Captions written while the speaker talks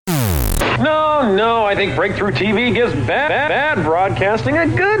No, I think Breakthrough TV gives bad broadcasting a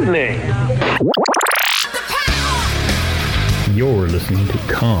good name. You're listening to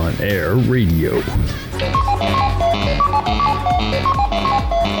Con Air Radio.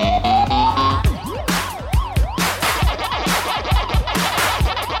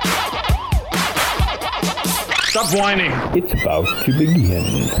 Stop whining. It's about to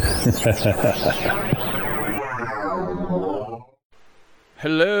begin.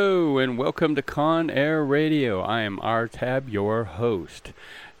 Hello and welcome to Con Air Radio. I am R-Tab, your host.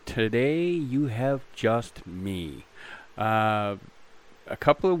 Today you have just me. A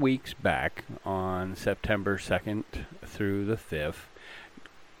couple of weeks back, on September 2nd through the 5th,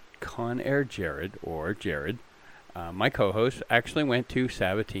 Con Air Jared, my co-host, actually went to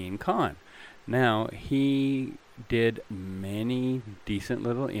Sabatine Con. Now, he did many decent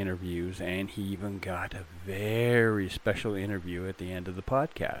little interviews, and he even got a very special interview at the end of the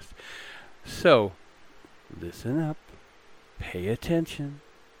podcast. So, listen up, pay attention,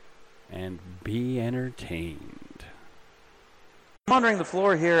 and be entertained. I'm wandering the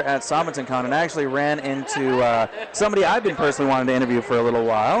floor here at Sabatine Con and actually ran into somebody I've been personally wanting to interview for a little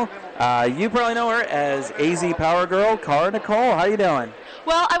while. You probably know her as AZ Power Girl, Cara Nicole. How you doing?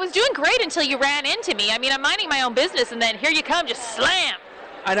 Well, I was doing great until you ran into me. I mean, I'm minding my own business, and then here you come, just slam.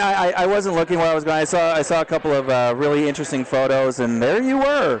 I wasn't looking where I was going. I saw a couple of really interesting photos, and there you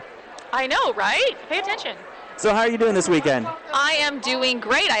were. I know, right? Pay attention. So how are you doing this weekend? I am doing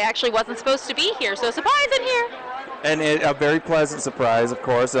great. I actually wasn't supposed to be here, so surprise, I'm here. And a very pleasant surprise, of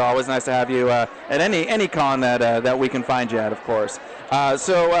course. It's always nice to have you at any con that we can find you at, of course.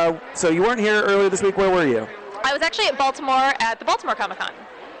 So you weren't here earlier this week. Where were you? I was actually at Baltimore at the Baltimore Comic-Con.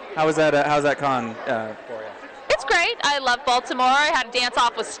 How's that con for you? It's great. I love Baltimore. I had a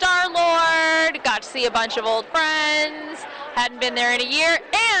dance-off with Star-Lord, got to see a bunch of old friends, hadn't been there in a year,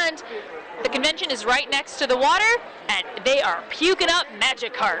 and the convention is right next to the water, and they are puking up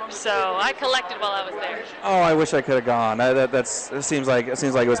Magikarp, so I collected while I was there. Oh, I wish I could have gone. It seems like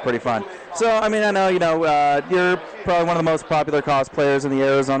it was pretty fun. So, I mean, I know you're probably one of the most popular cosplayers in the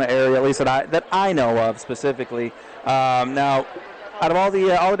Arizona area, at least that I know of specifically. Now, out of all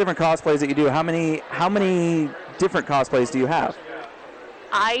the different cosplays that you do, how many different cosplays do you have?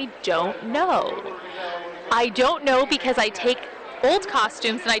 I don't know. I don't know because I take old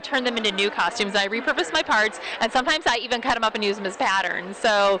costumes and I turn them into new costumes. I repurpose my parts, and sometimes I even cut them up and use them as patterns.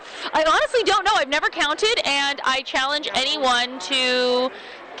 So I honestly don't know. I've never counted, and I challenge anyone to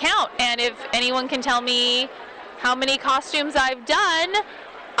count. And if anyone can tell me how many costumes I've done,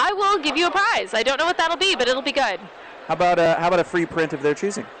 I will give you a prize. I don't know what that'll be, but it'll be good. How about a free print of their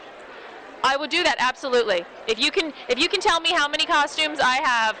choosing? I would do that, absolutely. If you can tell me how many costumes I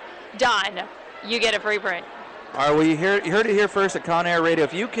have done, you get a free print. All right, well, you heard it here first at Con Air Radio.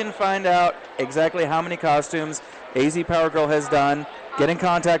 If you can find out exactly how many costumes AZ Power Girl has done, get in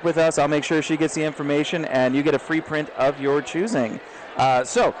contact with us. I'll make sure she gets the information, and you get a free print of your choosing. Now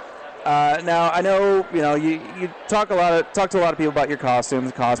I know you talk to a lot of people about your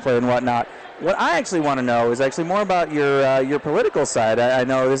costumes, cosplay, and whatnot. What I actually want to know is actually more about your political side. I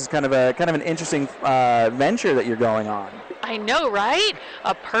know this is kind of an interesting venture that you're going on. I know, right?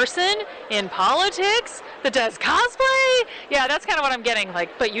 A person in politics that does cosplay? Yeah, that's kind of what I'm getting.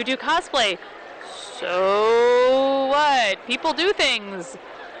 Like, but you do cosplay. So what? People do things,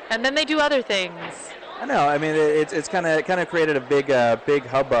 and then they do other things. I know. I mean, it's kind of created a big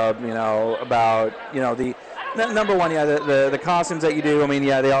hubbub, about the number one, the costumes that you do. I mean,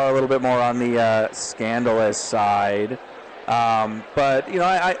 yeah, they are a little bit more on the scandalous side. But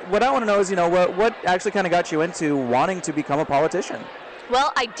what I want to know is, what actually kind of got you into wanting to become a politician?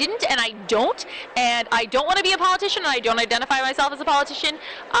 Well, I didn't, and I don't want to be a politician, and I don't identify myself as a politician.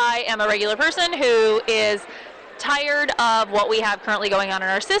 I am a regular person who is tired of what we have currently going on in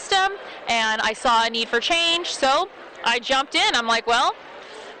our system, and I saw a need for change, so I jumped in. I'm like, well,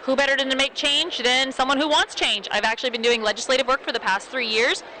 who better to make change than someone who wants change? I've actually been doing legislative work for the past 3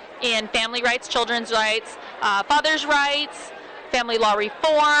 years in family rights, children's rights, father's rights, family law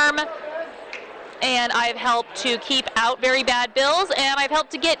reform, and I've helped to keep out very bad bills, and I've helped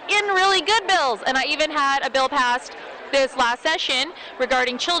to get in really good bills, and I even had a bill passed this last session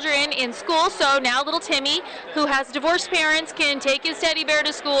regarding children in school, so now little Timmy, who has divorced parents, can take his teddy bear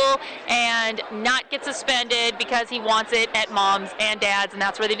to school and not get suspended because he wants it at mom's and dad's, and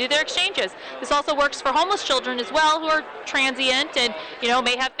that's where they do their exchanges. This also works for homeless children as well, who are transient and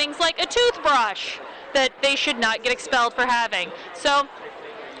may have things like a toothbrush that they should not get expelled for having. So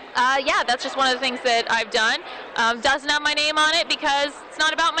Yeah, that's just one of the things that I've done. Doesn't have my name on it because it's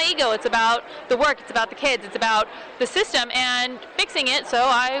not about my ego. It's about the work. It's about the kids. It's about the system and fixing it. So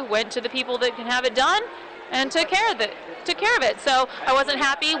I went to the people that can have it done and took care of it. So I wasn't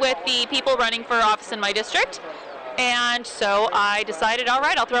happy with the people running for office in my district. And so I decided, all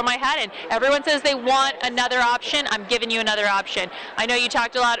right, I'll throw my hat in. Everyone says they want another option. I'm giving you another option. I know you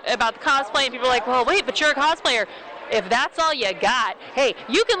talked a lot about the cosplay, and people are like, well, wait, but you're a cosplayer. If that's all you got, hey,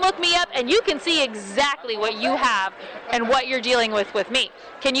 you can look me up and you can see exactly what you have and what you're dealing with me.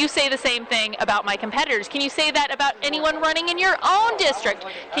 Can you say the same thing about my competitors? Can you say that about anyone running in your own district?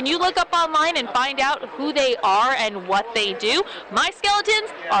 Can you look up online and find out who they are and what they do? My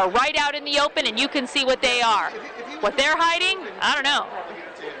skeletons are right out in the open and you can see what they are. What they're hiding, I don't know.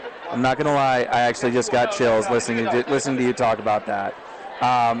 I'm not going to lie, I actually just got chills listening to you talk about that.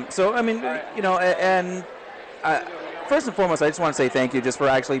 So, I mean, you know, and first and foremost, I just want to say thank you just for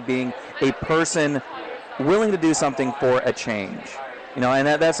actually being a person willing to do something for a change. You know, and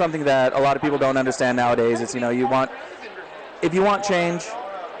that's something that a lot of people don't understand nowadays. It's, you know, if you want change,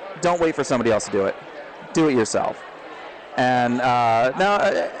 don't wait for somebody else to do it. Do it yourself. And now,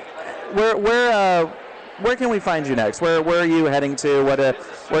 where can we find you next? Where are you heading to?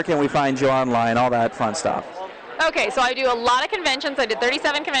 Where can we find you online? All that fun stuff. Okay, so I do a lot of conventions. I did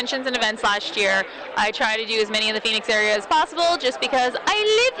 37 conventions and events last year. I try to do as many in the Phoenix area as possible just because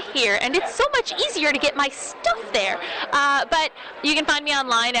I live here and it's so much easier to get my stuff there. But you can find me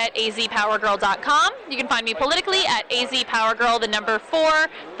online at azpowergirl.com. You can find me politically at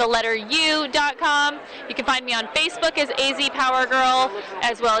azpowergirl4u.com. You can find me on Facebook as azpowergirl,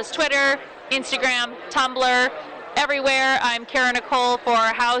 as well as Twitter, Instagram, Tumblr, everywhere. I'm Kara Nicole for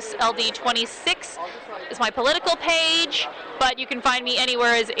House LD26. Is my political page, but you can find me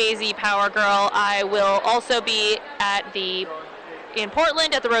anywhere as AZ Power Girl. I will also be in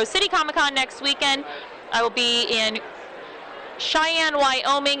Portland at the Rose City Comic Con next weekend. I will be in Cheyenne,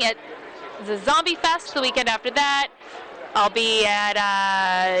 Wyoming at the Zombie Fest the weekend after that. I'll be at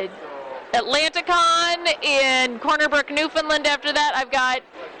Atlanticon in Corner Brook, Newfoundland after that. I've got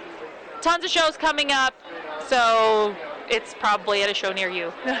tons of shows coming up, so it's probably at a show near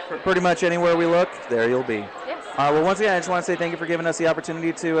you. Pretty much anywhere we look, there you'll be. Yes. Well, once again, I just want to say thank you for giving us the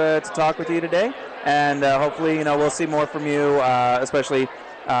opportunity to talk with you today, and hopefully, you know, we'll see more from you, especially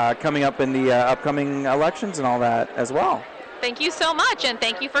coming up in the upcoming elections and all that as well. Thank you so much, and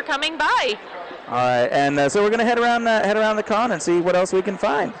thank you for coming by. All right, and so we're going to head around the con and see what else we can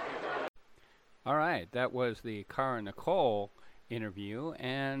find. All right, that was the Kara Nicole interview,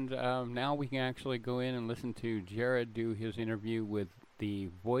 and now we can actually go in and listen to Jared do his interview with the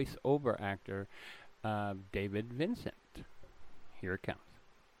voiceover actor David Vincent. Here it comes.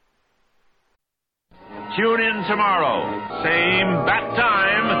 Tune in tomorrow, same bat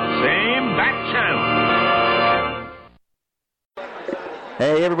time, same bat channel.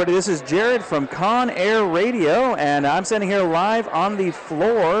 Hey everybody, this is Jared from Con Air Radio, and I'm standing here live on the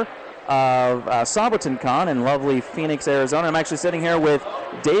floor of Sauberton Con in lovely Phoenix, Arizona. I'm actually sitting here with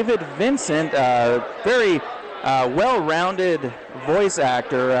David Vincent, very well-rounded voice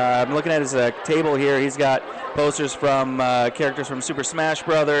actor. I'm looking at his table here. He's got posters from characters from Super Smash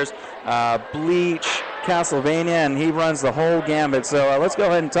Brothers, Bleach, Castlevania, and he runs the whole gambit. So let's go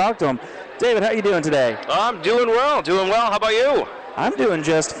ahead and talk to him. David, how you doing today? I'm doing well. How about you? I'm doing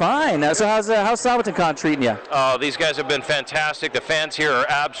just fine. So how's Sauberton Con treating you? Oh, these guys have been fantastic. The fans here are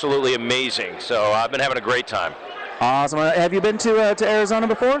absolutely amazing. So I've been having a great time. Awesome. Have you been to Arizona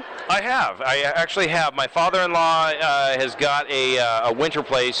before? I have. I actually have. My father-in-law has got a winter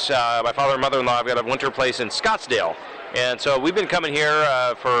place. My father and mother-in-law have got a winter place in Scottsdale. And so we've been coming here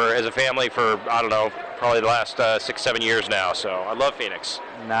as a family for, I don't know, probably the last 6-7 years now. So I love Phoenix.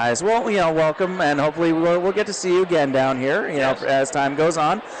 Nice. Well, you know, welcome, and hopefully we'll get to see you again down here, you know, as time goes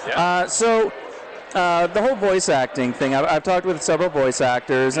on. Yeah. The whole voice acting thing, I've talked with several voice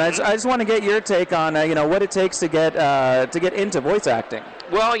actors, and I just want to get your take on, you know, what it takes to get into voice acting.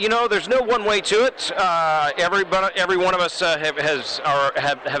 Well, you know, there's no one way to it. Every one of us have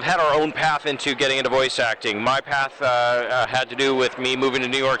had our own path into getting into voice acting. My path had to do with me moving to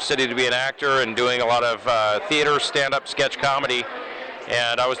New York City to be an actor and doing a lot of theater, stand-up, sketch comedy.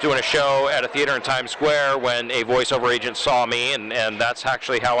 And I was doing a show at a theater in Times Square when a voiceover agent saw me, and that's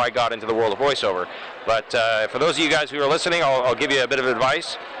actually how I got into the world of voiceover. But for those of you guys who are listening, I'll give you a bit of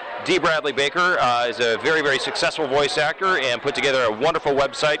advice. D. Bradley Baker is a very, very successful voice actor and put together a wonderful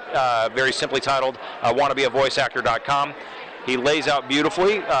website, very simply titled wannabeavoiceactor.com. He lays out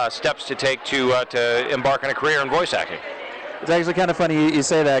beautifully steps to take to embark on a career in voice acting. It's actually kind of funny you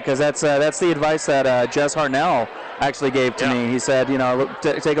say that, because that's the advice that Jess Harnell actually gave to me. He said,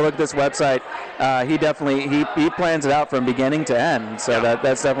 take a look at this website. He definitely he plans it out from beginning to end. So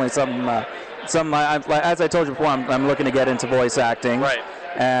that's definitely something. As I told you before, I'm looking to get into voice acting. Right.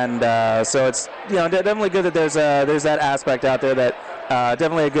 And so it's definitely good that there's that aspect out there that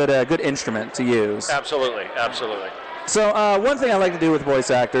definitely a good instrument to use. Absolutely. So one thing I like to do with voice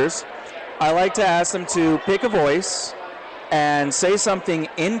actors, I like to ask them to pick a voice and say something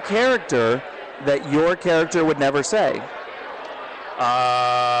in character that your character would never say.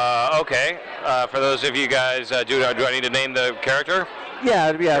 Okay. For those of you guys, do I need to name the character?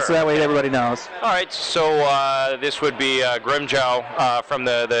 Yeah, Sure. So that way everybody knows. All right, so this would be Grimjow from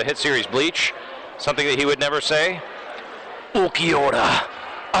the hit series Bleach. Something that he would never say. Ulquiorra,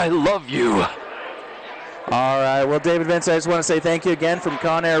 I love you. All right. Well, David Vince, I just want to say thank you again from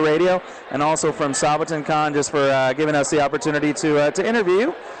Con Air Radio and also from Sauberton Con just for giving us the opportunity to interview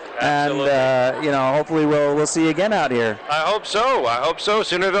you. Absolutely. And hopefully we'll see you again out here. I hope so.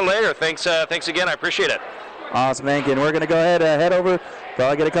 Sooner than later. Thanks again. I appreciate it. Awesome, thank you. And we're going to go ahead head over,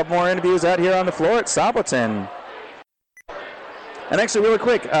 probably get a couple more interviews out here on the floor at Sauberton. And actually, really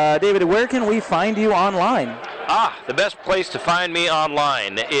quick, David, where can we find you online? The best place to find me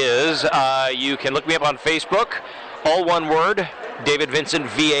online is you can look me up on Facebook, all one word, David Vincent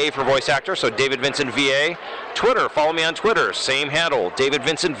VA for voice actor, so David Vincent VA. Twitter, follow me on Twitter, same handle, David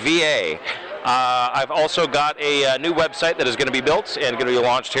Vincent VA. I've also got a new website that is going to be built and going to be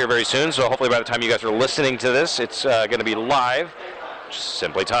launched here very soon, so hopefully by the time you guys are listening to this, it's going to be live.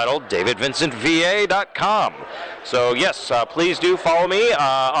 Simply titled davidvincentva.com. So yes, please do follow me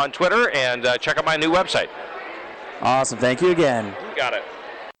on Twitter and check out my new website. Awesome, thank you again. You got it.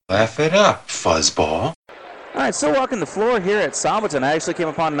 Laugh it up, fuzzball. All right, still walking the floor here at Sauberton. I actually came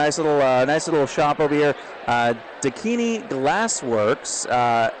upon a nice little shop over here. Dakini Glassworks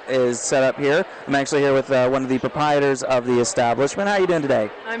is set up here. I'm actually here with one of the proprietors of the establishment. How are you doing today?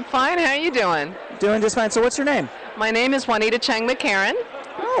 I'm fine. How are you doing? Doing just fine. So what's your name? My name is Juanita Chang McCarran.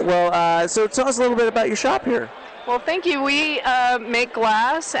 Oh, well, so tell us a little bit about your shop here. Well, thank you. We make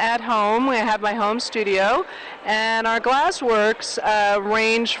glass at home. We have my home studio, and our glass works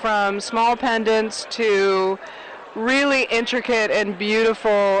range from small pendants to really intricate and beautiful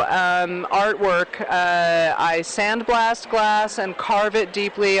artwork. I sandblast glass and carve it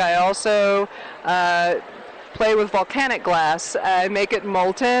deeply. I also play with volcanic glass. I make it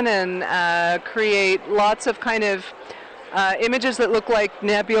molten and create lots of kind of images that look like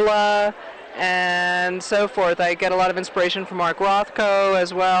nebula and so forth. I get a lot of inspiration from Mark Rothko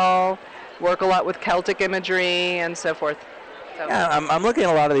as well. Work a lot with Celtic imagery and so forth. So. Yeah, I'm looking at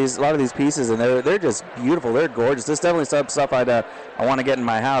a lot of these pieces, and they're just beautiful. They're gorgeous. This is definitely some stuff I want to get in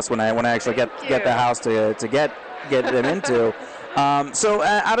my house when I actually get the house to get them into. So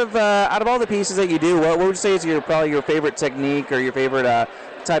out of all the pieces that you do, what would you say is probably your favorite technique or your favorite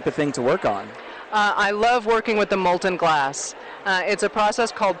type of thing to work on? I love working with the molten glass. It's a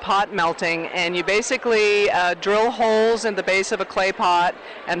process called pot melting, and you basically drill holes in the base of a clay pot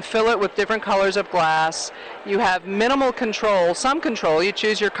and fill it with different colors of glass. You have minimal control, some control. You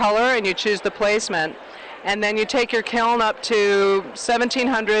choose your color and you choose the placement, and then you take your kiln up to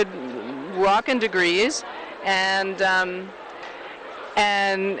 1700 rockin' degrees, and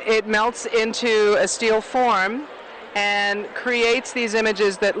it melts into a steel form and creates these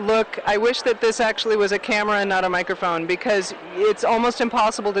images that look, I wish that this actually was a camera and not a microphone, because it's almost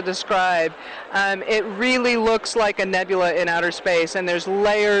impossible to describe. It really looks like a nebula in outer space, and there's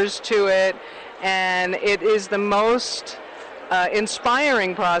layers to it, and it is the most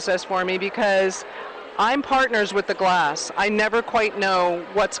inspiring process for me because I'm partners with the glass. I never quite know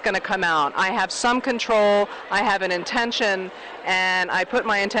what's going to come out. I have some control, I have an intention, and I put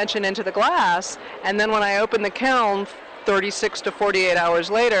my intention into the glass, and then when I open the kiln 36 to 48 hours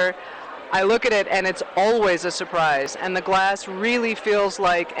later, I look at it and it's always a surprise, and the glass really feels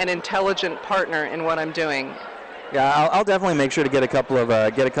like an intelligent partner in what I'm doing. Yeah, I'll definitely make sure to get a couple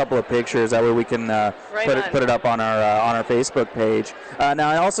of pictures. That way we can put it up on our Facebook page. Now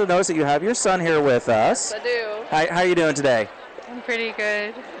I also noticed that you have your son here with us. I do. How are you doing today? I'm pretty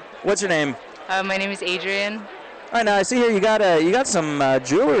good. What's your name? My name is Adrian. All right, now I see here you got some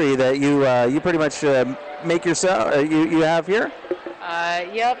jewelry that you pretty much make yourself. You have here.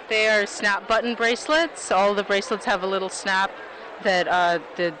 Yep, they are snap button bracelets. All the bracelets have a little snap that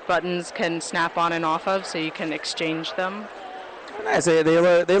the buttons can snap on and off of, so you can exchange them. Nice. They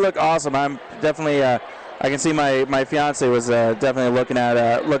look awesome. I'm definitely. I can see my fiance was definitely looking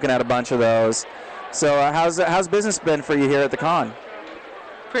at a bunch of those. So how's business been for you here at the con?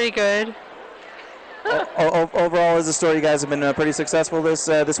 Pretty good. Overall, as a store, you guys have been pretty successful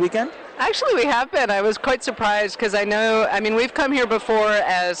this weekend? Actually, we have been. I was quite surprised because we've come here before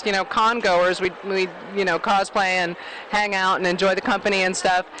as, con goers. We cosplay and hang out and enjoy the company and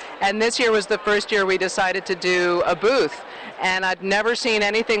stuff. And this year was the first year we decided to do a booth. And I'd never seen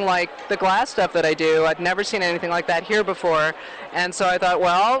anything like the glass stuff that I do. I'd never seen anything like that here before. And so I thought,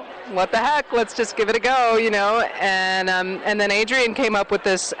 well, what the heck? Let's just give it a go, And then Adrian came up with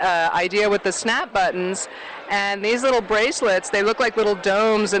this idea with the snap buttons. And these little bracelets, they look like little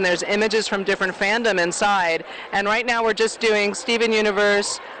domes, and there's images from different fandom inside. And right now we're just doing Steven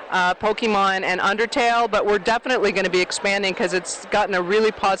Universe, Pokemon, and Undertale, but we're definitely going to be expanding because it's gotten a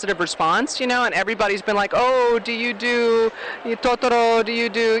really positive response, and everybody's been like, oh, do you do Totoro, do you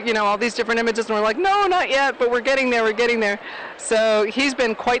do, all these different images, and we're like, no, not yet, but we're getting there. So he's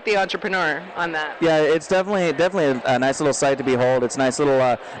been quite the entrepreneur on that. Yeah, it's definitely a nice little sight to behold. It's a nice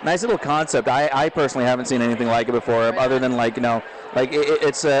little concept. I personally haven't seen anything like it before, other than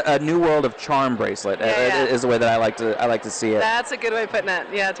it's a new world of charm bracelet. Is the way that I like to see it. That's a good way of putting it.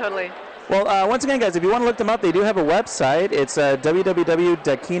 Yeah, totally. Well, once again, guys, if you want to look them up, they do have a website. It's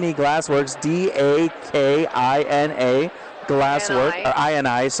www.dakini Glassworks, DAKINA Glassworks, or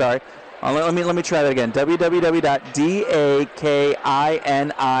INI, sorry. Let me try that again.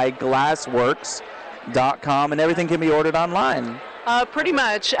 www.dakiniglassworks.com, and everything can be ordered online. Pretty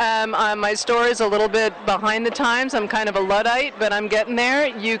much. My store is a little bit behind the times. I'm kind of a Luddite, but I'm getting there.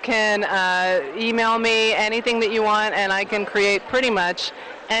 You can email me anything that you want, and I can create pretty much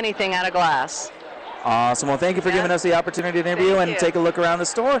anything out of glass. Awesome. Well, thank you for giving us the opportunity to interview and take a look around the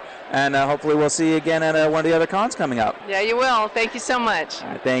store. And hopefully we'll see you again at one of the other cons coming up. Yeah, you will. Thank you so much. All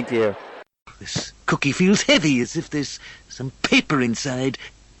right, thank you. This cookie feels heavy, as if there's some paper inside.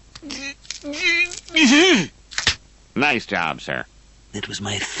 Nice job, sir. That was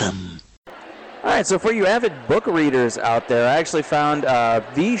my thumb. All right, so for you avid book readers out there, I actually found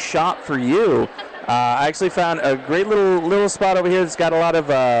the shop for you. I actually found a great little spot over here that's got a lot of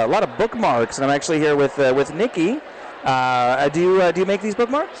bookmarks, and I'm actually here with Nikki. Do you make these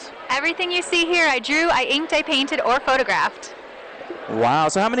bookmarks? Everything you see here, I drew, I inked, I painted, or photographed. Wow.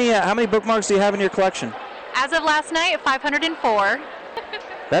 So how many bookmarks do you have in your collection? As of last night, 504.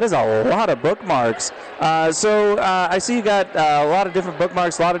 That is a lot of bookmarks. So I see you got a lot of different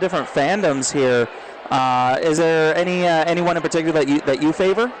bookmarks, a lot of different fandoms here. Is there anyone in particular that you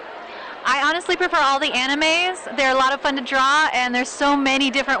favor? I honestly prefer all the animes. They're a lot of fun to draw, and there's so many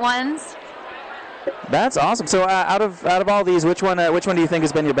different ones. That's awesome. So out of all these, which one do you think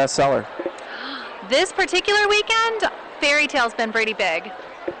has been your best seller? This particular weekend, Fairy Tail's been pretty big.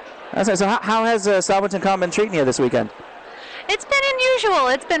 That's nice. So how has Salbington Con been treating you this weekend? It's been unusual.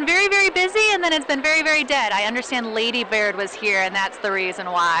 It's been very, very busy, and then it's been very, very dead. I understand Lady Beard was here, and that's the reason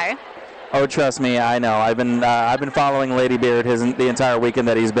why. Oh, trust me, I know. I've been following Lady Beard the entire weekend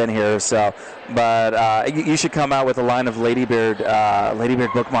that he's been here. So, but you should come out with a line of Lady Beard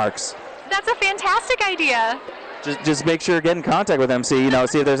bookmarks. That's a fantastic idea. Just make sure to get in contact with him. See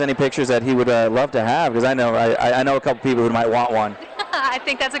if there's any pictures that he would love to have, because I know a couple people who might want one. I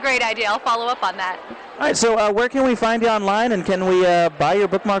think that's a great idea. I'll follow up on that. All right, so where can we find you online, and can we buy your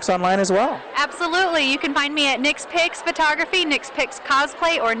bookmarks online as well? Absolutely. You can find me at Nyx Picks Photography, Nyx Picks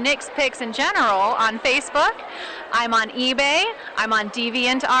Cosplay, or Nyx Picks in general on Facebook. I'm on eBay. I'm on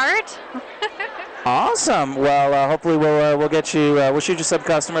DeviantArt. Awesome. Well, hopefully we'll get you. We'll shoot you some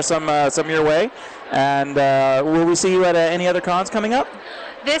customers some your way. And will we see you at any other cons coming up?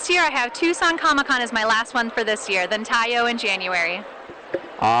 This year I have Tucson Comic-Con as my last one for this year, then Taiyo in January.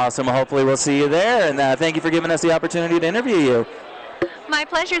 Awesome. Hopefully we'll see you there. And thank you for giving us the opportunity to interview you. My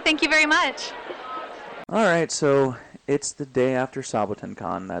pleasure. Thank you very much. All right. So it's the day after Salbington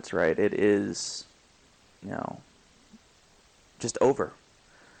Con. That's right. It is, just over.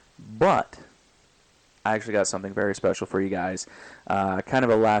 But I actually got something very special for you guys. Kind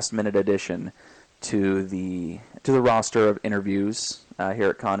of a last-minute addition to the roster of interviews here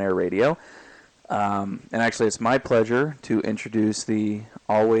at Con Air Radio. And actually, it's my pleasure to introduce the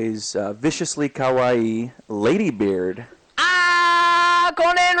always viciously kawaii Lady Beard.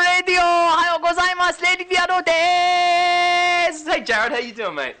 Con Air Radio! Ohayou gozaimasu! Lady Beard desu! Hey, Jared, how you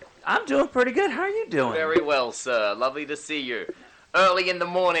doing, mate? I'm doing pretty good. How are you doing? Very well, sir. Lovely to see you. Early in the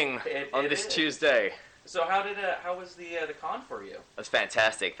morning on this Tuesday. So how was the con for you? It was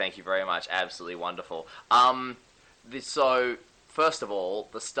fantastic. Thank you very much. Absolutely wonderful. So first of all,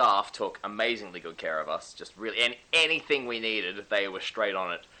 the staff took amazingly good care of us. Just really, anything we needed, they were straight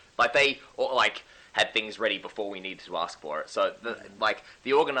on it. They had things ready before we needed to ask for it. So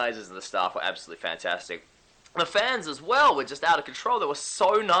the organizers and the staff were absolutely fantastic. The fans as well were just out of control. They were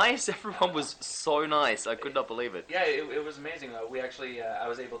so nice. Everyone was so nice. I could not believe it. Yeah, it was amazing though. We actually, I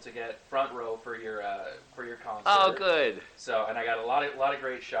was able to get front row for your concert. Oh, good. So, and I got a lot of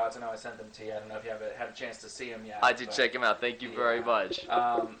great shots. I know I sent them to you. I don't know if you have had a chance to see them yet. I did check them out. Thank you very much.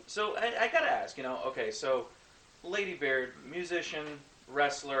 So I gotta ask, okay, so Lady Beard, musician,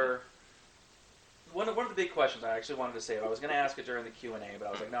 wrestler. One of the big questions I actually wanted to save. I was going to ask it during the Q&A, but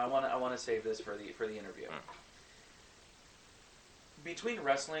I was like, no, I want to save this for the interview. Between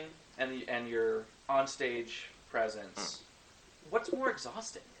wrestling and your onstage presence, what's more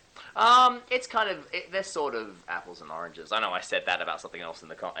exhausting? It's kind of they're sort of apples and oranges. I know I said that about something else in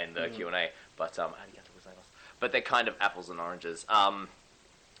the Q&A, but but they're kind of apples and oranges.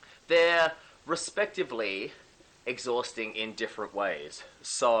 They're respectively exhausting in different ways.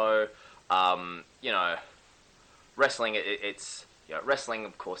 So. Wrestling, it's wrestling.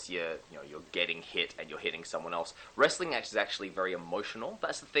 Of course, you're getting hit and you're hitting someone else. Wrestling is actually very emotional.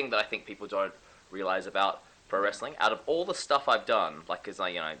 That's the thing that I think people don't realize about pro wrestling. Out of all the stuff I've done, like because I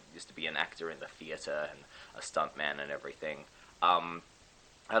used to be an actor in the theater and a stuntman and everything. Out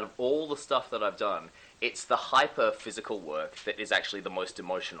of all the stuff that I've done, it's the hyper physical work that is actually the most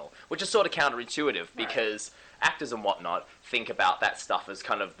emotional, which is sort of counterintuitive because actors and whatnot think about that stuff as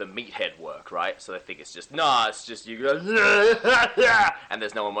kind of the meathead work, right? So they think it's just you go, and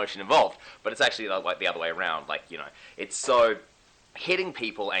there's no emotion involved. But it's actually like the other way around. It's so hitting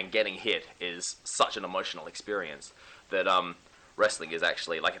people and getting hit is such an emotional experience that wrestling is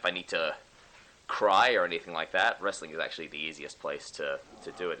actually if I need to cry or anything like that, wrestling is actually the easiest place to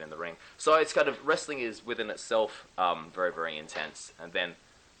do it in the ring. So it's kind of wrestling is within itself very, very intense. And then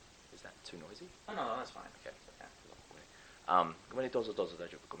is that too noisy? Oh no, that's fine. Okay.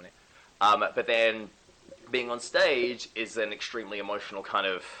 But then being on stage is an extremely emotional kind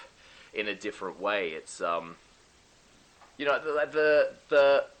of in a different way. It's the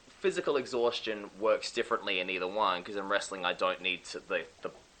physical exhaustion works differently in either one because in wrestling I don't need the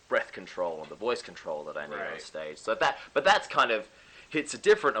breath control and the voice control that I need on stage. So that's kind of hits a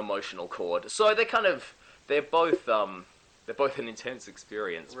different emotional chord. So they're both an intense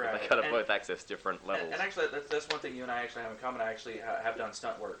experience, but they kind of both access different levels. And actually, that's one thing you and I actually have in common. I actually have done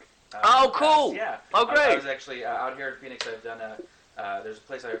stunt work. Oh, cool! Yeah. Oh, great! I was actually out here in Phoenix. I've done there's a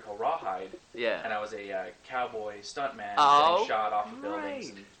place out here called Rawhide. Yeah. And I was a cowboy stuntman getting Oh, shot off of buildings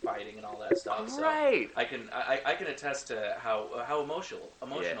and fighting and all that stuff. Great! So I can attest to how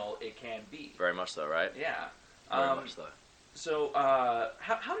emotional it can be. Very much so, right? Yeah. Very much so. So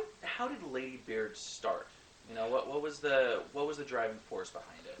how did Lady Beard start? What was the driving force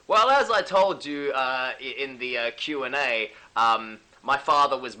behind it? Well, as I told you in the Q&A, my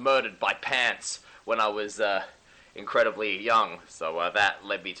father was murdered by pants when I was incredibly young, so that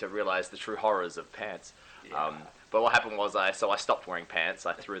led me to realize the true horrors of pants. Yeah. But what happened was I stopped wearing pants.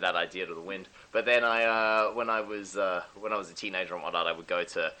 I threw that idea to the wind. But then when I was a teenager and whatnot, I would go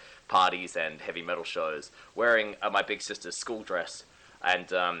to parties and heavy metal shows wearing my big sister's school dress,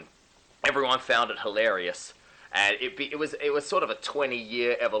 and everyone found it hilarious. And it was sort of a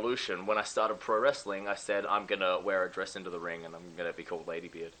 20-year evolution. When I started pro wrestling, I said I'm gonna wear a dress into the ring, and I'm gonna be called Lady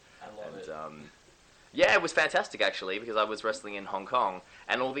Beard. I love it. Yeah, it was fantastic actually because I was wrestling in Hong Kong,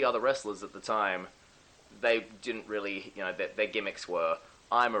 and all the other wrestlers at the time, they didn't really, their gimmicks were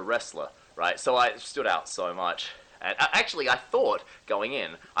I'm a wrestler, right? So I stood out so much. And actually, I thought going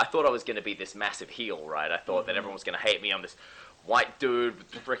in, I was gonna be this massive heel, right? I thought that everyone was gonna hate me. I'm this white dude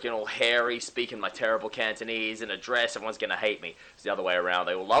with freaking all hairy, speaking my terrible Cantonese in a dress. Everyone's gonna hate me. It's the other way around.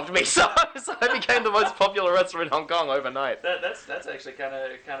 They all loved me, so I became the most popular wrestler in Hong Kong overnight. That's actually kind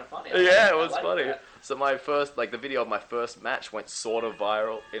of funny. Yeah, it was funny. That. So my first, the video of my first match went sort of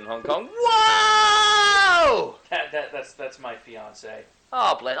viral in Hong Kong. Whoa! That's my fiance.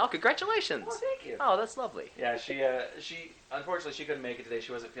 Oh, bless. Oh, congratulations. Oh, thank you. Oh, that's lovely. Yeah, she unfortunately she couldn't make it today.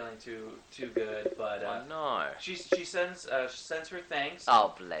 She wasn't feeling too good, but no. She sends her thanks.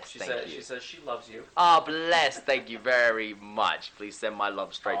 Oh, bless. She says she loves you. Oh, bless. Thank you very much. Please send my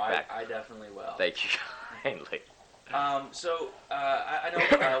love straight back. I definitely will. Thank you kindly. So I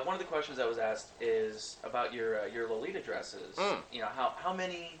know one of the questions that was asked is about your Lolita dresses. How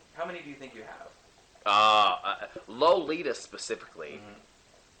many do you think you have? Lolita specifically.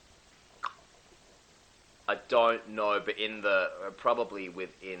 I don't know, but in the probably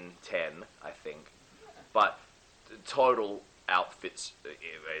within 10, I think. But the total outfits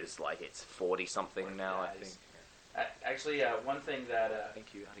is it's 40 something now, I think. Actually, one thing that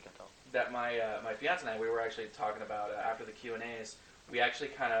thank you, arigato. That my fiance and I we were actually talking about after the Q&As, we actually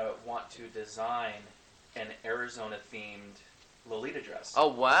kind of want to design an Arizona themed Lolita dress. Oh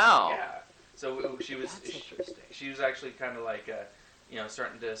wow! Yeah. So she was That's interesting. she was actually kind of like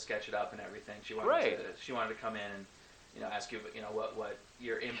starting to sketch it up and everything. She wanted to come in and ask you what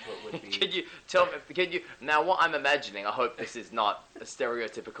your input would be. Can you tell me? Now? What I'm imagining. I hope this is not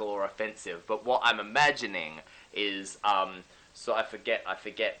stereotypical or offensive, but what I'm imagining is so I forget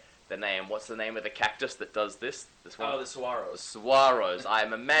the name. What's the name of the cactus that does this? This one? Oh, the saguaros. Saguaros.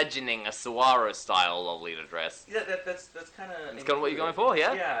 I'm imagining a saguaro style Lolita dress. Yeah, that's kind of. It's kind of what you're going for,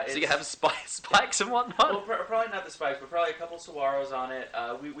 yeah. Yeah. So you have spikes and whatnot. Well, probably not the spikes, but probably a couple saguaros on it.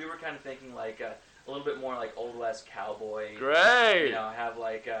 We were kind of thinking like a little bit more like Old West cowboy. Great. Have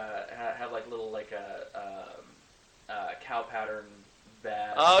like little like cow pattern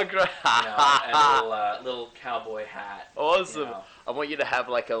vest. Oh, great. And a little cowboy hat. Awesome. I want you to have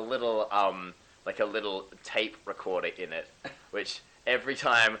like a little tape recorder in it, which every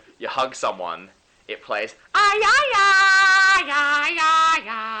time you hug someone, it plays.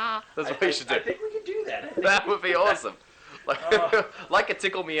 That's what you should do. I think we could do that. That would be awesome. Like a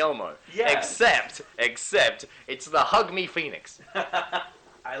Tickle Me Elmo. Yeah. Except it's the Hug Me Phoenix.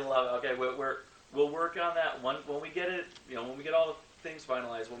 I love it. Okay, we'll work on that when we get it. When we get all the things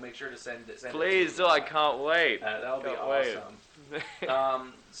finalized, we'll make sure to send it. Please do. I can't wait. That'll be awesome.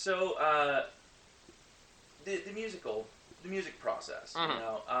 So the music process.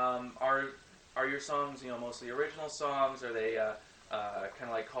 Mm-hmm. Are your songs mostly original songs? Are they kind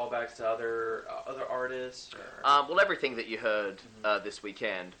of like callbacks to other artists? Well, everything that you heard this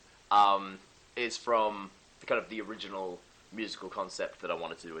weekend is from the original musical concept that I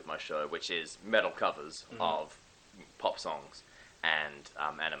wanted to do with my show, which is metal covers of pop songs and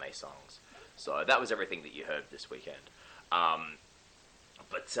anime songs. So that was everything that you heard this weekend.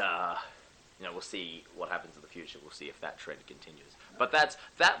 But we'll see what happens in the future. We'll see if that trend continues. But that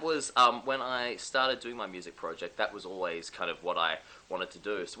was when I started doing my music project. That was always kind of what I wanted to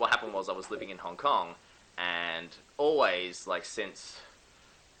do. So what happened was I was living in Hong Kong, and always since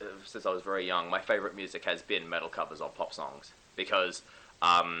I was very young, my favorite music has been metal covers of pop songs because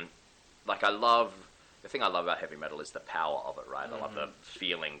the thing I love about heavy metal is the power of it, right? I love the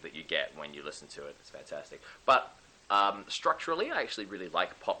feeling that you get when you listen to it. It's fantastic. But structurally, I actually really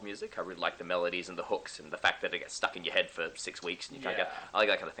like pop music. I really like the melodies and the hooks and the fact that it gets stuck in your head for 6 weeks and you can't get. I like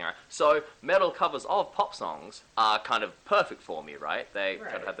that kind of thing, right? So metal covers of pop songs are kind of perfect for me, right? They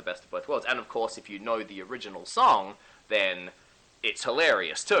kind of have the best of both worlds. And of course, if you know the original song, then it's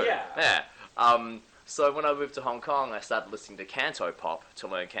hilarious too. Yeah. So when I moved to Hong Kong, I started listening to Canto Pop to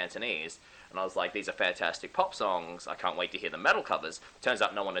learn Cantonese. And I was like, these are fantastic pop songs. I can't wait to hear the metal covers. Turns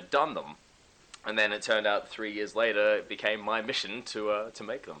out no one had done them. And then it turned out 3 years later, it became my mission to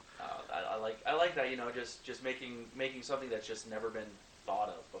make them. I like that, just making something that's just never been thought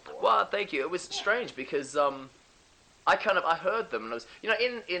of before. Well, thank you. It was strange because I heard them and it was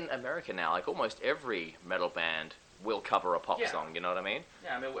in America now, like almost every metal band will cover a pop song. You know what I mean?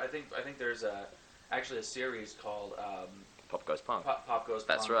 Yeah, I mean I think there's actually a series called Pop Goes Punk. Pop Goes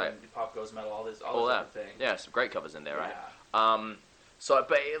Punk. That's right. And Pop Goes Metal. All those that things. Yeah, some great covers in there, right? So,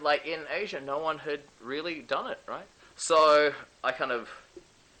 but in Asia, no one had really done it, right? So I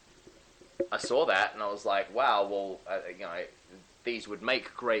saw that and I was like, wow, well, these would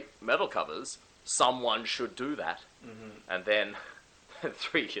make great metal covers. Someone should do that. And then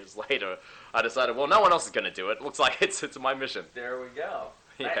 3 years later, I decided, well, no one else is going to do it. It looks like it's my mission. There we go.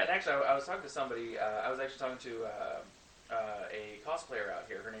 Yeah. And actually, I was talking to somebody. I was actually talking to a cosplayer out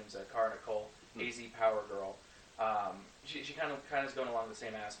here. Her name's Cara Nicole, AZ Power Girl. She kind of is going along the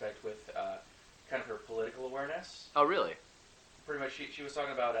same aspect with kind of her political awareness. Oh, really? Pretty much, she was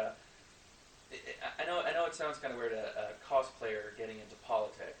talking about I know it sounds kind of weird, a cosplayer getting into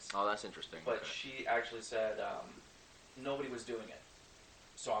politics. Oh, that's interesting. But okay. She actually said nobody was doing it,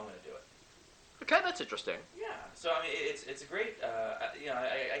 so I'm going to do it. Okay, that's interesting. Yeah. So I mean, it's a great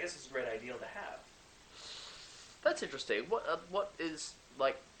I guess it's a great ideal to have. That's interesting. What is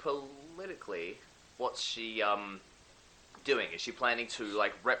politically? What's she doing? Is she planning to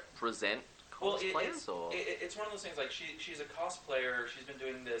represent cosplayers? It's one of those things. She's a cosplayer. She's been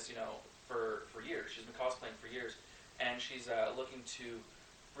doing this for years. She's been cosplaying for years, and she's looking to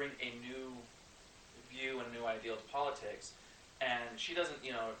bring a new view and a new ideal to politics. And she doesn't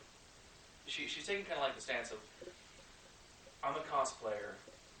she's taking kind of the stance of I'm a cosplayer.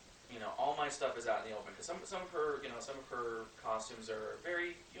 All my stuff is out in the open because some of her costumes are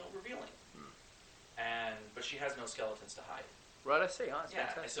very revealing. But she has no skeletons to hide. Right, I see. Oh, that's yeah.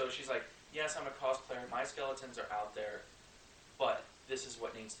 fantastic. So she's like, yes, I'm a cosplayer. My skeletons are out there, but this is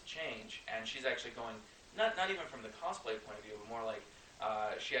what needs to change. And she's actually going not even from the cosplay point of view, but more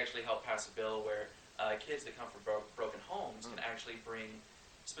she actually helped pass a bill where kids that come from broken homes can actually bring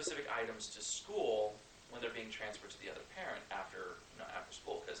specific items to school when they're being transferred to the other parent after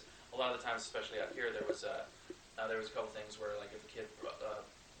school. Because a lot of the times, especially out here, there was a couple things where like if a kid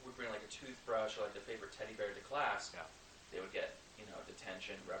would bring like a toothbrush or like their favorite teddy bear to class, they would get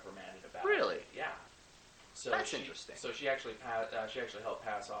detention, reprimanded about it. Really? Yeah. So That's interesting. So she actually helped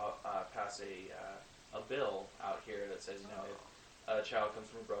pass a bill out here that says if a child comes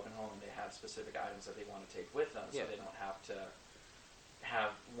from a broken home and they have specific items that they want to take with them, so they don't have to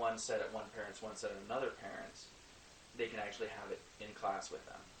have one set at one parent's, one set at another parent's, they can actually have it in class with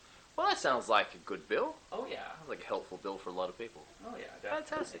them. Well, that sounds like a good bill. Oh yeah. Sounds like a helpful bill for a lot of people. Oh yeah, definitely.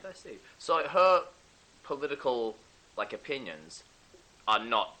 Fantastic, I see. So her political opinions are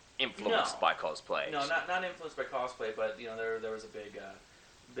not influenced by cosplay. No, not influenced by cosplay, but there was a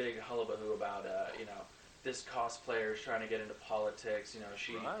big hullabaloo about this cosplayer is trying to get into politics.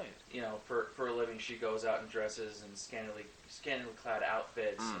 She for a living she goes out and dresses in scantily clad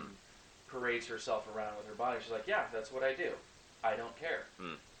outfits and parades herself around with her body. She's like, yeah, that's what I do. I don't care.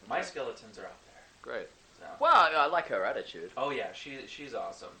 My skeletons are out there. Great. So. Well, I like her attitude. Oh yeah, she's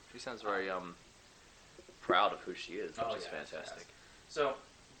awesome. She sounds very proud of who she is, which is fantastic. Yes. So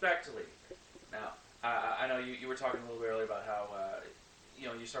back to Lady Bird. Now I know you were talking a little bit earlier about how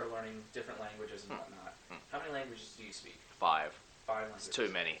you started learning different languages and whatnot. How many languages do you speak? 5. 5 languages. It's too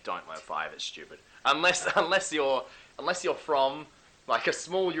many. Don't learn 5. It's stupid. Unless you're from like a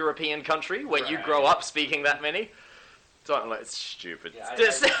small European country where you grow up speaking that many. Don't learn. It's stupid. Yeah,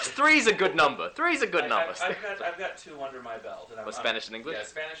 3's a good number. 3's a good number. I've got 2 under my belt. And Spanish and English? Yeah,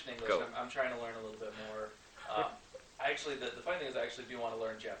 Spanish and English. Cool. I'm trying to learn a little bit more. Actually, the funny thing is I actually do want to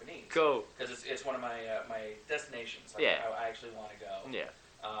learn Japanese. Cool. Because it's one of my my destinations. I actually want to go.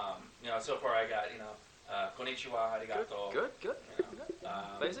 Yeah. So far I got konnichiwa, arigato. Good.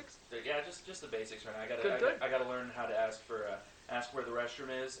 Basics. Yeah, just the basics right now. Good. I got to learn how to ask where the restroom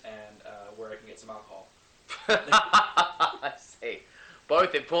is and where I can get some alcohol. I see.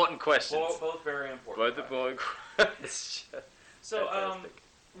 Both important questions. Both very important. Both important questions. So,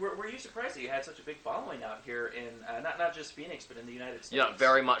 were you surprised that you had such a big following out here in not just Phoenix, but in the United States? Yeah,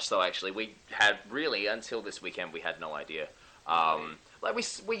 very much so. Actually, we had really until this weekend we had no idea. Like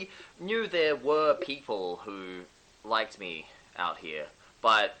we knew there were people who liked me out here,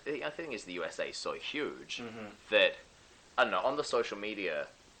 but the thing is the USA is so huge that I don't know on the social media.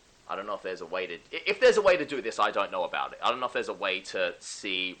 I don't know if there's a way to do this. I don't know about it. I don't know if there's a way to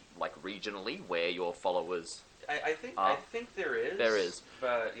see like regionally where your followers. I think there is. There is.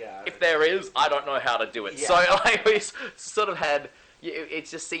 But yeah. If there is, I don't know how to do it. Yeah. So like we sort of had. It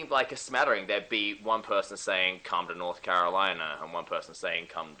just seemed like a smattering. There'd be one person saying come to North Carolina and one person saying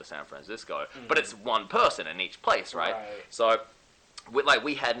come to San Francisco. But it's one person in each place, right? So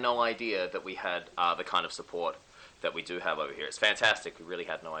we had no idea that we had the kind of support that we do have over here. It's fantastic. We really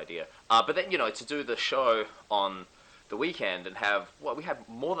had no idea. But then, to do the show on the weekend and we had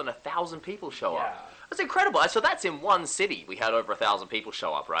more than 1,000 people show up. That's incredible. So that's in one city. We had over 1,000 people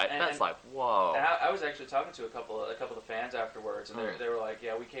show up, right? And that's like, whoa. I was actually talking to a couple of the fans afterwards, and they were like,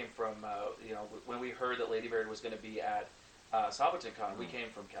 yeah, we came from, when we heard that Lady Bird was going to be at SabotinCon, we came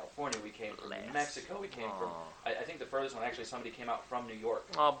from California, we came from New Mexico, we came from, I think the furthest one, actually, somebody came out from New York.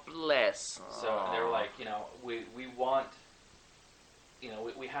 Oh, bless. So and they were like, we want,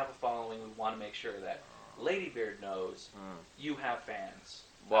 we have a following, we want to make sure that Lady Bird knows you have fans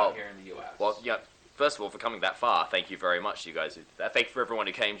out here in the U.S. Well, yeah. First of all, for coming that far, thank you very much, you guys. Thank you for everyone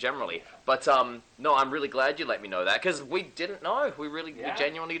who came generally. Yeah. But no, I'm really glad you let me know that because we didn't know. We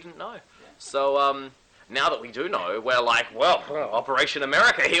genuinely didn't know. Yeah. So now that we do know, we're like, well, Operation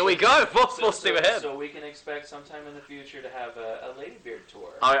America, here we go. Full steam ahead. So we can expect sometime in the future to have a Lady Bird tour.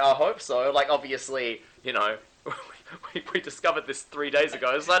 I hope so. Like, obviously, we discovered this 3 days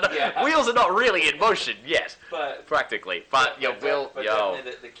ago, so wheels are not really in motion yet, practically. But definitely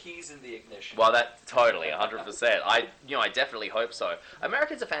the keys in the ignition. Well, that totally 100%. I definitely hope so.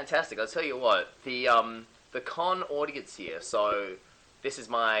 Americans are fantastic. I'll tell you what, the con audience here. So this is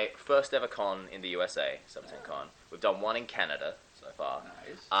my first ever con in the USA, SabotinCon. We've done one in Canada so far.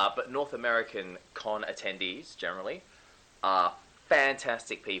 Nice. But North American con attendees generally are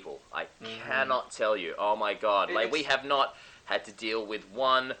fantastic people. I cannot tell you. Oh my God. We have not had to deal with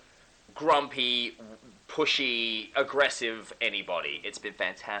one grumpy, pushy, aggressive anybody. It's been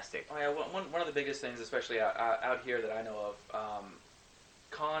fantastic. Oh, yeah, one of the biggest things, especially out here that I know of,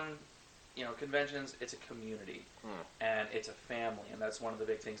 conventions, it's a community. And it's a family. And that's one of the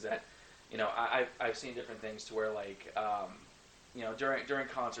big things that, I've seen different things to where during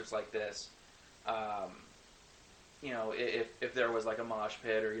concerts like this, if there was like a mosh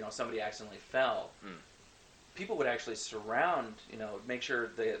pit or somebody accidentally fell, people would actually surround, make sure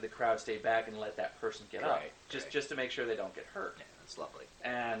the crowd stayed back and let that person get up, just to make sure they don't get hurt. Yeah, that's lovely.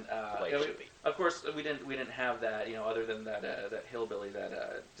 And should be. Of course, we didn't have that, other than that hillbilly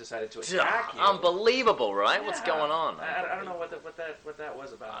that decided to attack you. Unbelievable, right? Yeah. What's going on? I don't know what that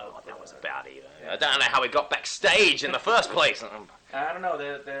was about. I don't know what that was about either. Yeah. I don't know how he got backstage in the first place. I don't know.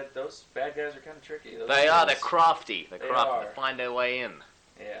 Those bad guys are kind of tricky. They are. They're crafty. They are. They find their way in.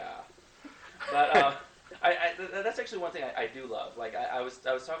 Yeah. But that's actually one thing I do love. Like I was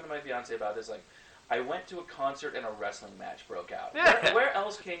talking to my fiance about this. Like I went to a concert and a wrestling match broke out. Where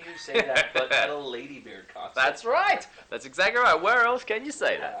else can you say that but at a Ladybeard concert? That's right. That's exactly right. Where else can you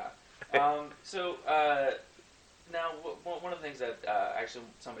say that? So now one of the things that actually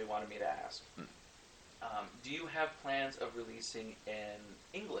somebody wanted me to ask. Do you have plans of releasing an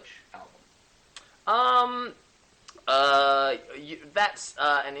English album? That's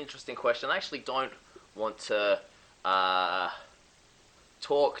an interesting question. I actually don't want to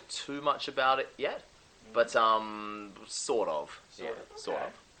talk too much about it yet, but sort of.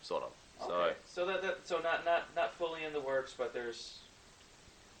 Sort of. Okay. So not fully in the works, but there's.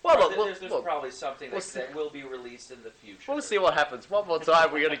 Well, there's probably something that will be released in the future. We'll see what happens. One more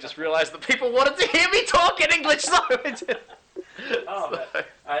time, we only just realized that people wanted to hear me talk in English. So I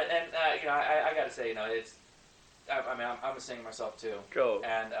gotta say, it's. I'm a singer myself too. Cool.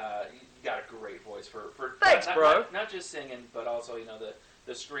 And you got a great voice for. Thanks, bro. Not just singing, but also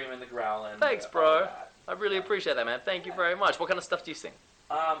the screaming, the growling. Thanks, bro. I really appreciate that, man. Thank you very much. What kind of stuff do you sing?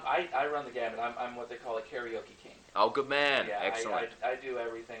 I run the gamut. I'm what they call a karaoke king. Oh, good man. Yeah, Excellent. I do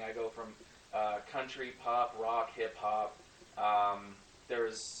everything. I go from country, pop, rock, hip hop. There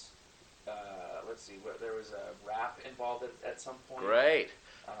was there was a rap involved at some point. Great.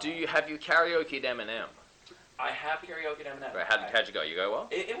 Have you karaoke'd Eminem? I have karaoke'd Eminem. Right, how'd you go? You go well?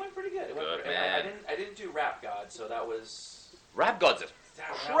 It went pretty good. Man. I didn't do Rap God, so that was. Rap God's a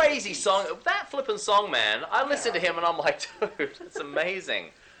crazy song. That flippin' song, man. I listened to him and I'm like, dude, it's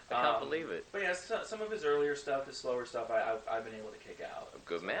amazing. I can't believe it. But yeah, some of his earlier stuff, his slower stuff, I've been able to kick out.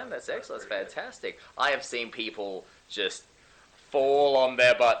 Good man, that's excellent. That's fantastic. I have seen people just fall on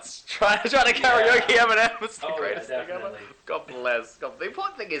their butts trying to karaoke Eminem. It's the greatest thing ever. God bless. The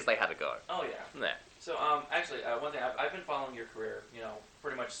important thing is they had to go. Oh yeah. Yeah. So actually, one thing I've been following your career,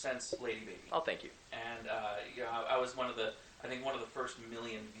 pretty much since Lady Baby. Oh, thank you. And I was one of the first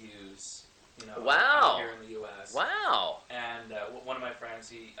million views. Wow. Here in the U.S. Wow. And one of my friends,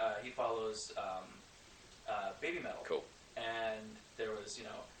 he follows Baby Metal. Cool. And there was,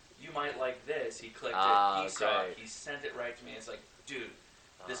 you might like this. He clicked it. He saw it. He sent it right to me. It's like, dude,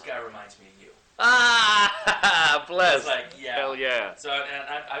 this guy reminds me of you. Ah, bless. It's like, yeah. Hell yeah. So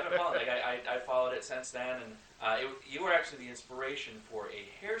and I've been following. I followed it since then, and you were actually the inspiration for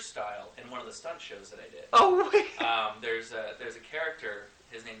a hairstyle in one of the stunt shows that I did. Oh wait. There's a character.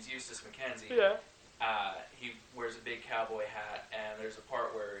 His name's Eustace McKenzie. Yeah. He wears a big cowboy hat, and there's a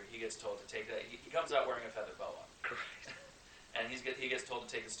part where he gets told to take that. He comes out wearing a feather boa. Great. And he gets told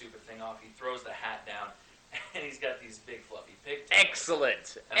to take the stupid thing off. He throws the hat down, and he's got these big fluffy pigtails.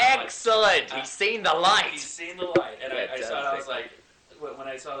 Excellent. Excellent. He's seen the light. He's seen the light. And I saw it, I was like, when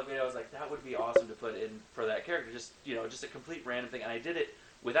I saw the video, I was like, that would be awesome to put in for that character. Just a complete random thing. And I did it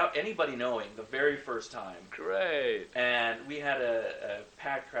without anybody knowing the very first time. Great. And we had a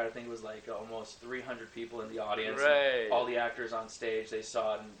packed crowd. I think it was like almost 300 people in the audience. Great. All the actors on stage, they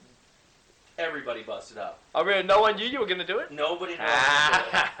saw it, and everybody busted up. I mean, no one knew you were going to do it? Nobody knew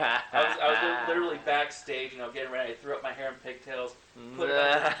I was going to do it. I was literally backstage, getting ready. I threw up my hair in pigtails, put it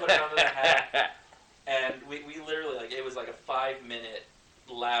under the hat, and we literally, it was like a 5-minute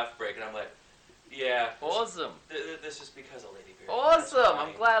laugh break, and I'm like, yeah. Awesome. This is because of Lady Beard. Awesome.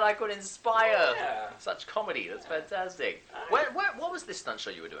 I'm glad I could inspire such comedy. That's fantastic. What was this stunt show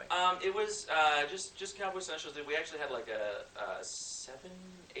you were doing? It was just cowboy stunt shows. We actually had like a 7,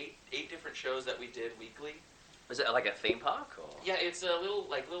 8 different shows that we did weekly. Is it like a theme park? Or? Yeah, it's a little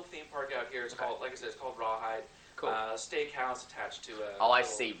theme park out here. It's called, like I said, it's called Rawhide. Cool. Steakhouse attached to a. Oh, I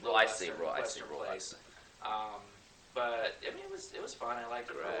see. I see. Western place. But I mean, it was fun. I liked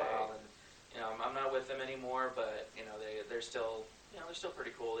it for a while, and I'm not with them anymore. But they're still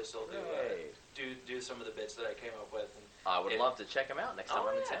pretty cool. They still do some of the bits that I came up with. And I would love to check them out next time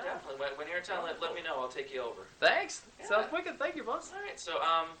I'm in town. Definitely. When you're in town, let me know. I'll take you over. Thanks. Sounds wicked. Thank you, boss. All right.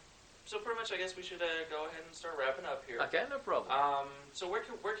 So pretty much, I guess we should go ahead and start wrapping up here. Okay, no problem. So where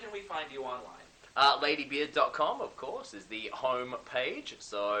can we find you online? Ladybeard.com, of course, is the home page,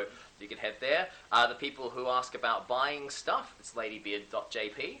 so you can head there. The people who ask about buying stuff, it's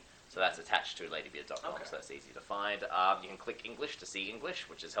ladybeard.jp. So that's attached to ladybeard.com, so that's easy to find. You can click English to see English,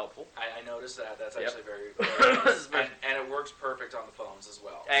 which is helpful. I noticed that. That's Yep. actually very nice. and it works perfect on the phones as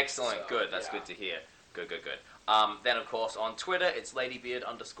well. Excellent, So, good. That's yeah. good to hear. Good. Then, of course, on Twitter, it's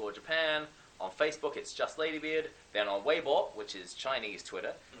ladybeard_Japan. On Facebook, it's just Ladybeard. Then on Weibo, which is Chinese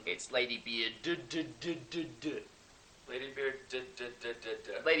Twitter, it's Ladybeard. Ladybeard.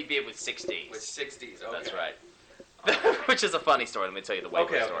 Ladybeard with 6 Ds. With 6 Ds, okay. That's right. Which is a funny story. Let me tell you the Weibo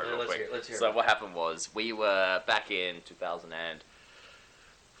Okay, story real quick. let's hear So it. what happened was, we were back in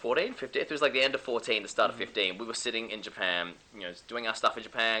 2014, 15. It was like the end of 14, the start of 15. We were sitting in Japan, doing our stuff in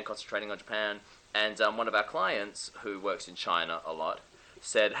Japan, concentrating on Japan. And one of our clients, who works in China a lot,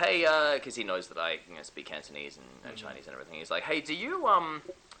 said, "Hey," because he knows that I speak Cantonese and Chinese and everything. He's like, "Hey, are you on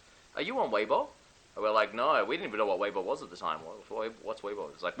Weibo?" And we're like, "No, we didn't even know what Weibo was at the time. What's Weibo?"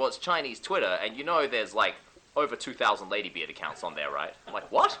 It's like, "Well, it's Chinese Twitter, and there's like over 2,000 Ladybeard accounts on there, right?" I'm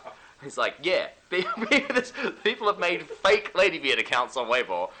like, "What?" He's like, "Yeah, people have made fake Ladybeard accounts on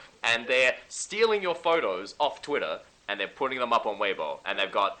Weibo, and they're stealing your photos off Twitter, and they're putting them up on Weibo, and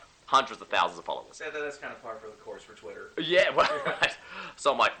they've got hundreds of thousands of followers." That's kind of par for the course for Twitter. Yeah, well, right.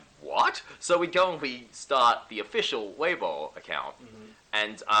 So I'm like, what? So we go and we start the official Weibo account,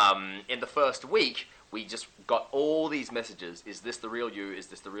 and in the first week, we just got all these messages. Is this the real you? Is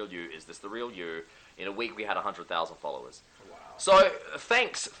this the real you? Is this the real you? In a week, we had 100,000 followers. Wow. So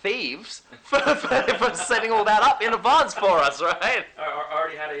thanks, thieves, for setting all that up in advance for us, right?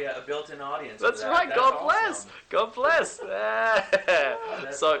 Already had a built-in audience. That's right. That's God awesome. bless. God bless.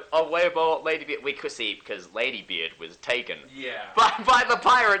 So on Weibo, Ladybeard, we could see because Ladybeard was taken by the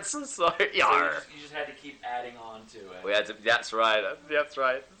pirates. So you just had to keep adding on to it. we had to. That's right.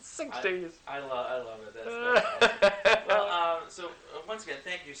 60s. I love it. That's awesome. Well, so once again,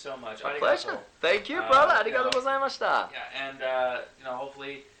 thank you so much. A pleasure. Thank you, brother. Arigatou gozaimashita. Yeah, and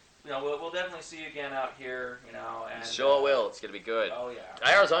hopefully, we'll definitely see you again out here. And Sure will. It's gonna be good. Oh yeah.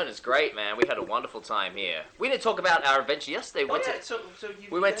 Arizona's great, man. We had a wonderful time here. We didn't talk about our adventure yesterday. We went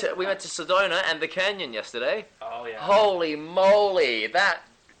to Sedona and the canyon yesterday. Oh yeah. Holy moly! That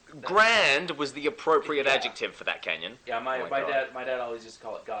grand was the appropriate adjective for that canyon. Yeah, my God. dad always used to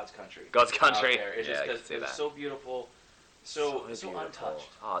call it God's country. God's country. Out there. It's just because it's so beautiful, so untouched.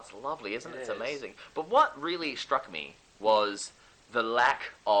 Oh, it's lovely, isn't it? It's It is. amazing. But what really struck me was the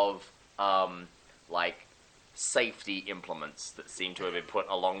lack of safety implements that seem to have been put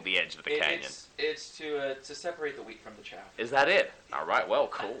along the edge of the canyon. It's to separate the wheat from the chaff. Is that it? All right. Well,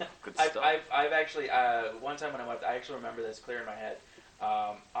 cool. Good stuff. I've actually one time when I went, I actually remember this clear in my head.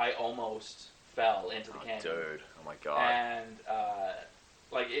 I almost fell into the canyon. Dude, oh my God. And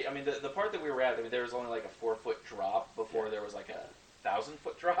the part that we were at, there was only like a 4-foot drop before there was like a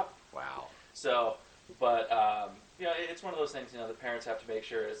 1,000-foot drop. Wow. So, but it's one of those things. The parents have to make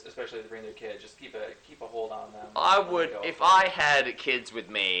sure, especially if they bring their kids, just keep a hold on them. I would, if I had kids with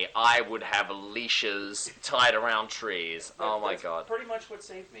me, I would have leashes tied around trees. That's God. Pretty much what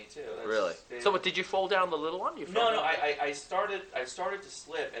saved me too. Really? So, what did you fall down the little one? No. I started to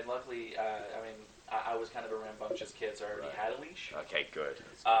slip, and luckily, I was kind of a rambunctious kid, so I already had a leash. Okay, good.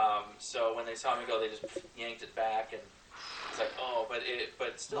 So when they saw me go, they just yanked it back, and it's like,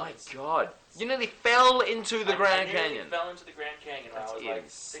 but still. My God, you nearly fell into the Grand Canyon. Fell into the Grand Canyon when I was like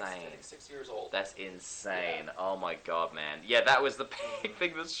insane. 6 years old. That's insane. Yeah. Oh my God, man. Yeah, that was the big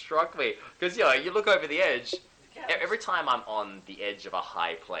thing that struck me. Because you look over the edge. Every time I'm on the edge of a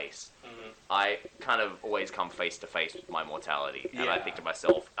high place, I kind of always come face to face with my mortality, and I think to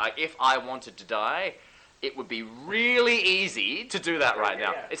myself, if I wanted to die, it would be really easy to do that right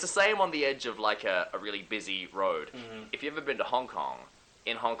now. It's the same on the edge of like a really busy road. If you've ever been to Hong Kong,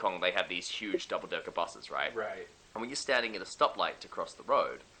 in Hong Kong they have these huge double-decker buses, right? Right. And when you're standing at a stoplight to cross the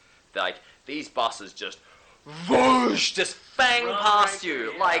road, these buses just whoosh, just bang past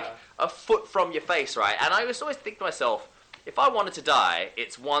you, like a foot from your face, right? And I always think to myself, if I wanted to die,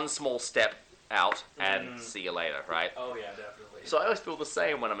 it's one small step out and see you later, right? Oh yeah, definitely. So I always feel the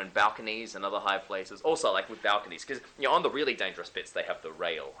same when I'm in balconies and other high places. Also, like with balconies, because on the really dangerous bits they have the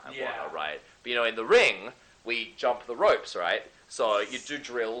rail and whatnot, right? But in the ring we jump the ropes, right? So you do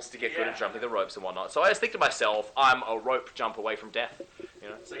drills to get good at jumping the ropes and whatnot. So I always think to myself, I'm a rope jump away from death.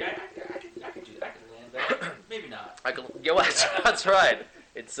 It's like I could do that. I could land that. Maybe not. That's right.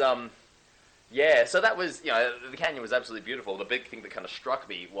 It's So that was the canyon was absolutely beautiful. The big thing that kind of struck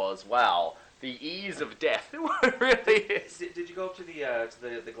me was the ease of death. It really is. Did you go up to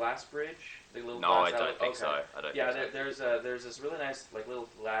the glass bridge? The little No, glass I don't outlet? think Okay. so. I don't Yeah, think so. there's this really nice like little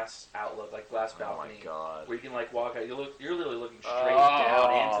glass outlet, like glass balcony. Oh my god. Where you can like walk out. You're literally looking straight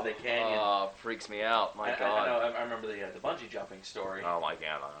down into the canyon. Oh, freaks me out. My god. I remember the bungee jumping story. Oh my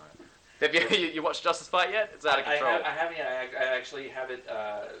god. Have you watched Justice Fight yet? It's out of control. I haven't yet. I actually have it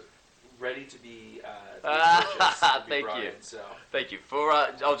ready to be purchased. Thank you. So. Thank you. For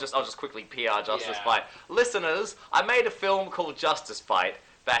I'll just quickly PR Justice Fight. Listeners, I made a film called Justice Fight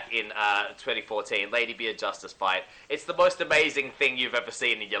back in 2014, Lady Beard Justice Fight. It's the most amazing thing you've ever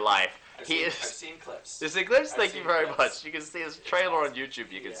seen in your life. I've seen clips. You've seen clips? Thank you very much. You can see this trailer on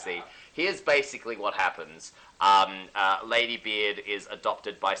YouTube. You can see. Here's basically what happens. Lady Beard is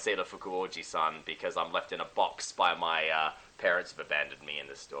adopted by Sailor Fukuoji-san because I'm left in a box by my parents have abandoned me in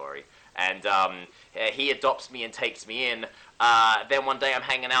this story. And he adopts me and takes me in. Then one day I'm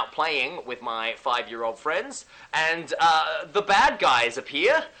hanging out playing with my 5-year-old friends, and the bad guys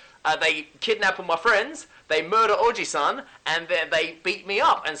appear. They kidnap all my friends, they murder Oji-san, and then they beat me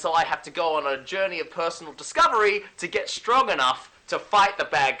up. And so I have to go on a journey of personal discovery to get strong enough to fight the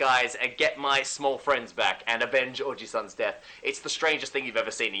bad guys and get my small friends back and avenge Oji-san's death. It's the strangest thing you've ever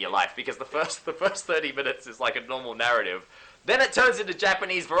seen in your life, because the first 30 minutes is like a normal narrative. Then it turns into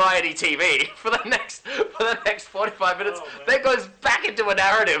Japanese variety TV for the next 45 minutes. Then goes back into a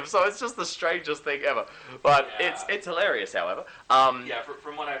narrative. So it's just the strangest thing ever. But it's hilarious, however.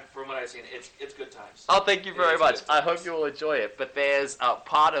 From what I've seen, it's good times. Oh, thank you very much. I hope you will enjoy it. But there's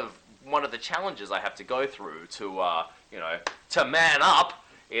part of one of the challenges I have to go through to man up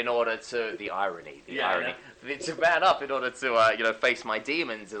in order to the irony. To man up in order to face my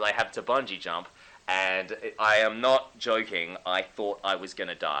demons, is I have to bungee jump. And I am not joking. I thought I was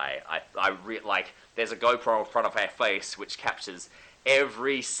gonna die. There's a GoPro in front of her face which captures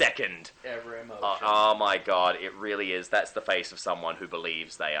every second. Every emotion. Oh my god, it really is. That's the face of someone who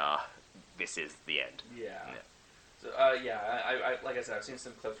believes this is the end. Yeah. So, I like I said, I've seen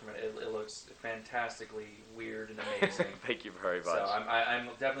some clips from it. It looks fantastically weird and amazing. Thank you very much. So I'm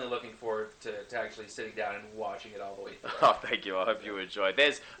definitely looking forward to actually sitting down and watching it all the way through. Oh, thank you. I hope you enjoy.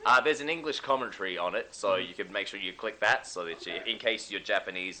 There's an English commentary on it, so you can make sure you click that, so that in case your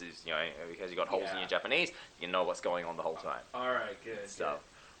Japanese is, because you got holes in your Japanese, you know what's going on the whole time. All right, good. So.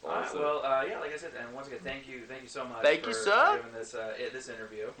 Awesome. Like I said, and once again, thank you so much. Thank you, sir. For giving this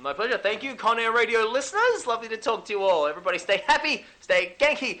interview. My pleasure. Thank you, Con Air Radio listeners. Lovely to talk to you all. Everybody, stay happy, stay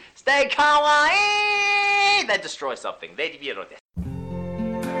genki, stay kawaii. Then destroy something.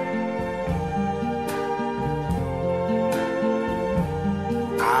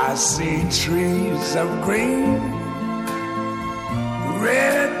 I see trees of green,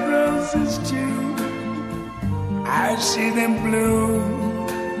 red roses too. I see them bloom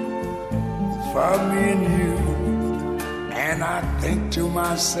for me and you, and I think to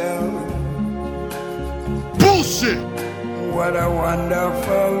myself, bullshit! What a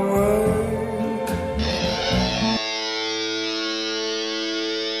wonderful world.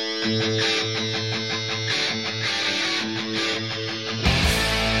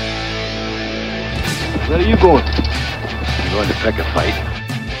 Where are you going? I'm going to pick a fight.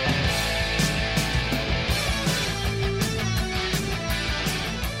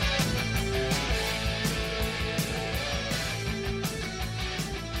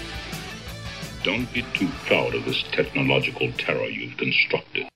 Don't be too proud of this technological terror you've constructed.